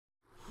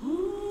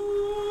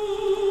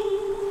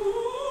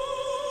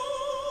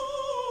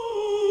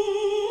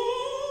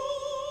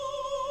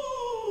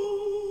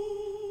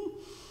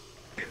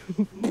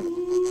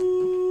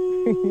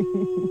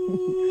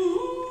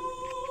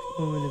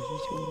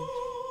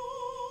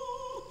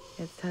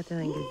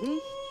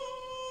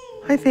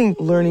I think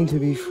learning to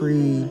be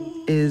free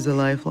is a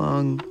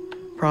lifelong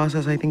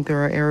process. I think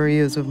there are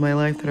areas of my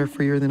life that are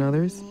freer than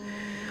others.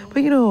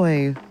 But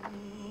I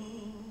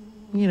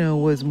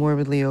was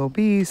morbidly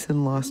obese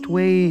and lost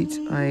weight.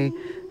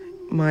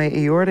 My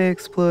aorta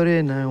exploded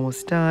and I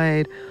almost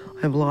died.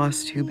 I've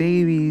lost 2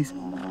 babies.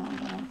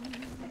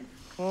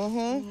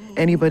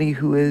 Anybody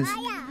who has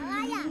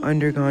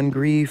undergone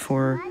grief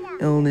or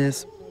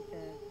illness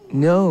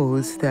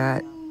knows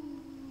that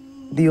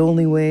the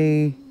only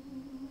way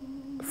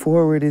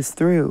forward is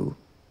through.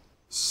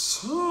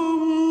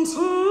 Sometimes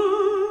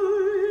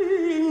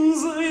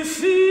I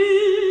feel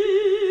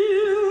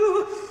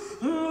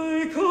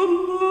like a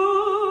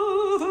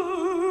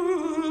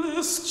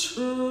motherless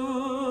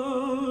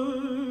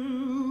child.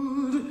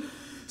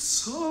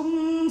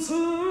 Sometimes I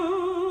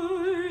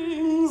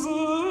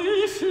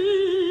feel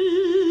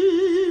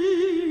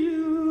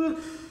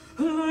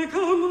like a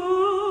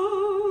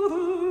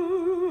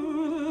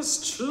motherless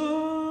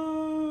child.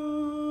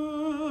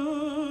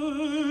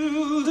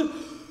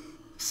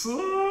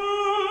 Sometimes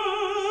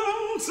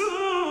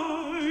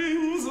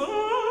I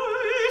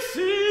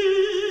feel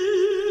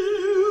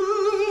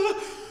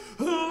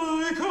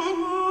like a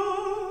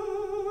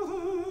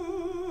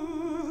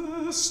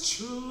motherless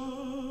child,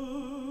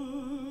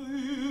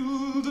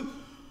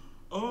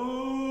 a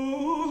long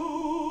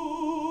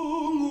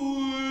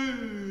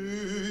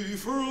way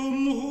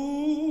from home,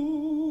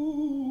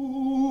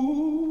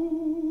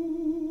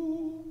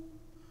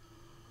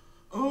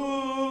 a long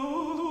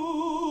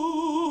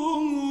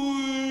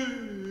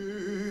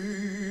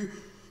way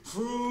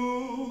from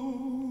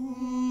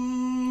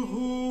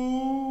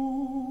home.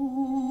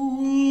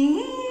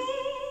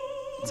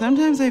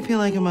 Sometimes I feel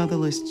like a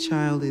motherless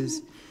child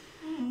it's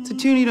a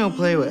tune you don't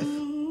play with.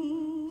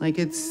 Like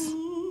it's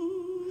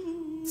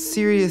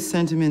serious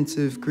sentiments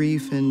of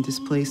grief and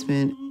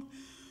displacement.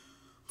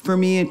 For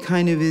me, it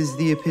kind of is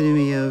the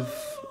epitome of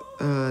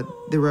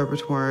the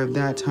repertoire of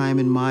that time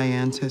in my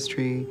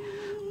ancestry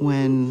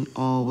when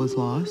all was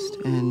lost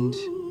and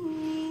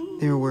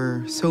there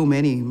were so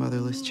many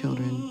motherless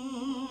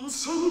children.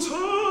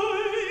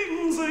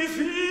 Sometimes I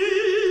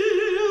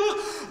feel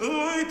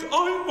like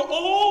I'm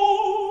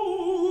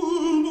almost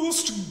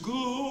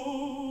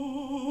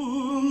gone.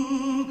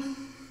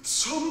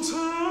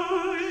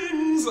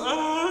 Sometimes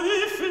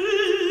I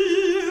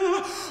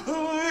feel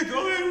like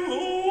I'm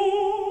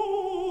almost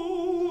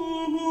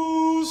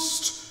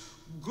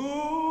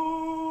gone.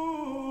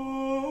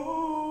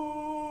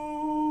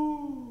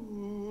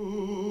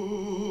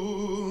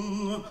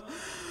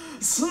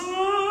 Sometimes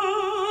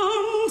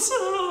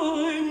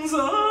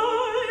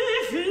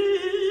I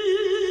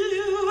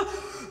feel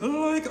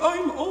like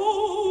I'm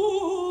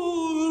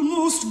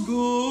almost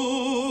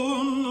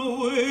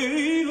gone,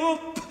 way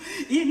up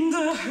in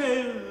the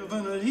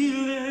heavenly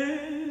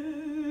land.